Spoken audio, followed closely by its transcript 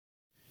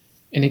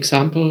An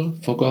example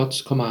for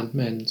God's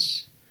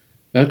commandments.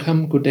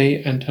 Welcome, good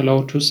day, and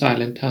hello to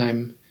Silent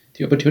Time,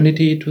 the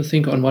opportunity to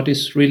think on what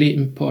is really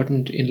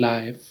important in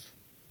life.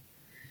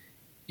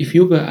 If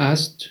you were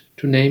asked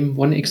to name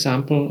one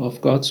example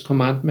of God's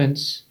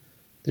commandments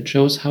that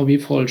shows how we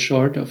fall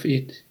short of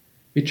it,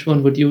 which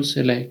one would you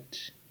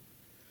select?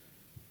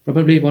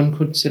 Probably one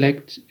could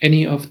select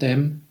any of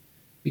them,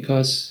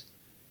 because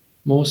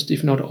most,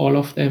 if not all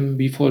of them,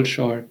 we fall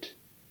short.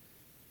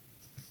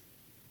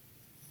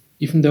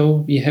 Even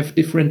though we have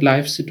different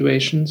life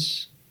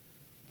situations,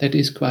 that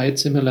is quite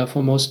similar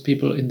for most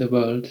people in the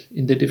world,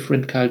 in the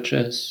different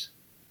cultures.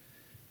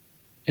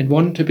 And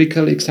one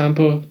typical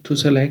example to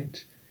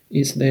select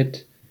is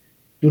that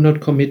do not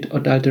commit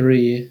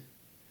adultery.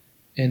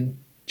 And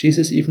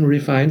Jesus even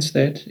refines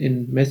that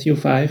in Matthew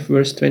 5,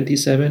 verse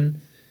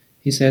 27.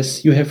 He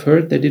says, "You have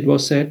heard that it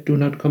was said, 'Do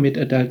not commit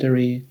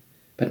adultery.'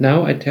 But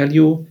now I tell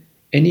you,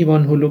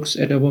 anyone who looks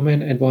at a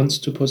woman and wants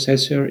to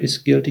possess her is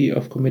guilty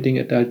of committing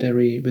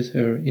adultery with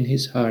her in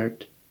his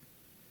heart."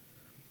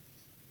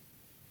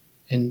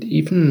 And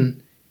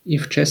even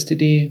if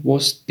chastity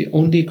was the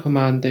only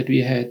command that we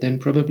had, then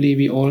probably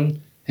we all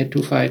had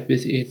to fight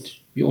with it.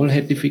 We all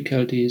had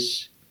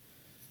difficulties.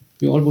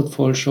 We all would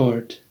fall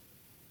short.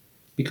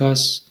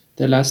 Because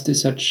the lust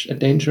is such a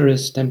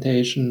dangerous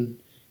temptation.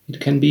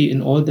 It can be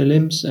in all the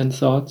limbs and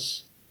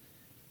thoughts.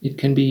 It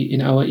can be in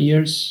our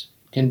ears.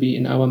 It can be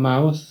in our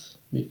mouth,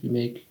 if we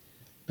make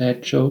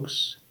bad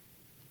jokes,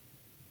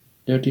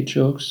 dirty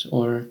jokes,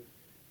 or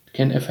it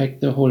can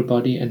affect the whole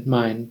body and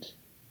mind.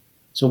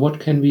 So what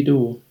can we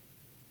do?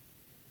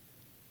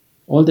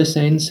 All the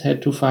saints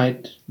had to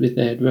fight with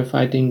that, were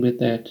fighting with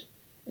that.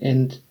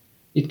 And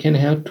it can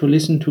help to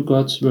listen to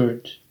God's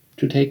word,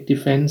 to take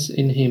defense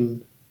in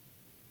Him,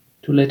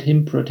 to let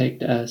Him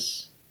protect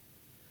us,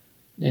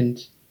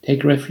 and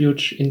take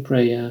refuge in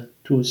prayer,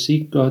 to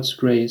seek God's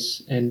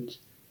grace and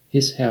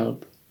His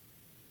help,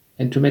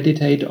 and to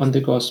meditate on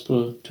the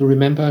gospel, to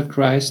remember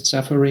Christ's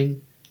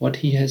suffering, what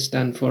He has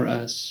done for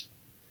us,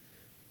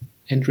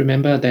 and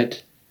remember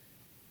that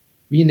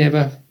we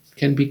never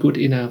can be good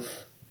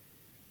enough.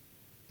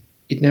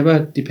 It never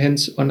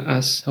depends on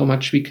us how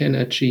much we can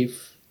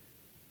achieve.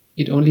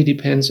 It only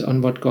depends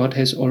on what God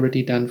has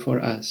already done for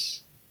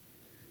us.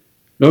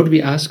 Lord,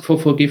 we ask for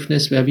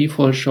forgiveness where we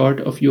fall short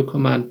of your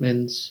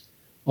commandments,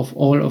 of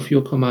all of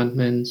your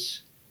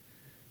commandments,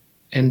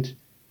 and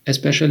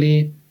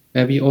especially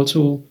where we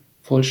also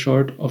fall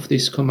short of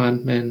this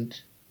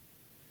commandment.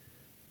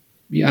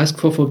 We ask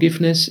for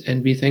forgiveness,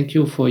 and we thank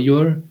you for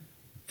your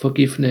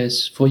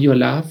forgiveness, for your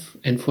love,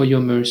 and for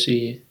your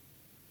mercy.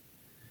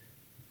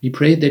 We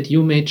pray that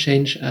you may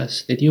change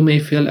us, that you may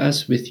fill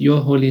us with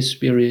your Holy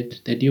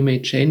Spirit, that you may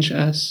change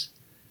us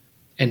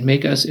and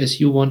make us as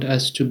you want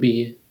us to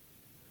be,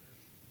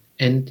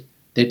 and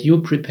that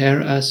you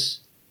prepare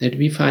us that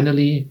we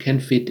finally can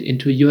fit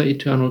into your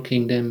eternal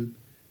kingdom,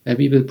 where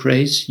we will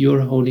praise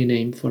your holy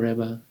name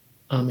forever.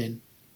 Amen.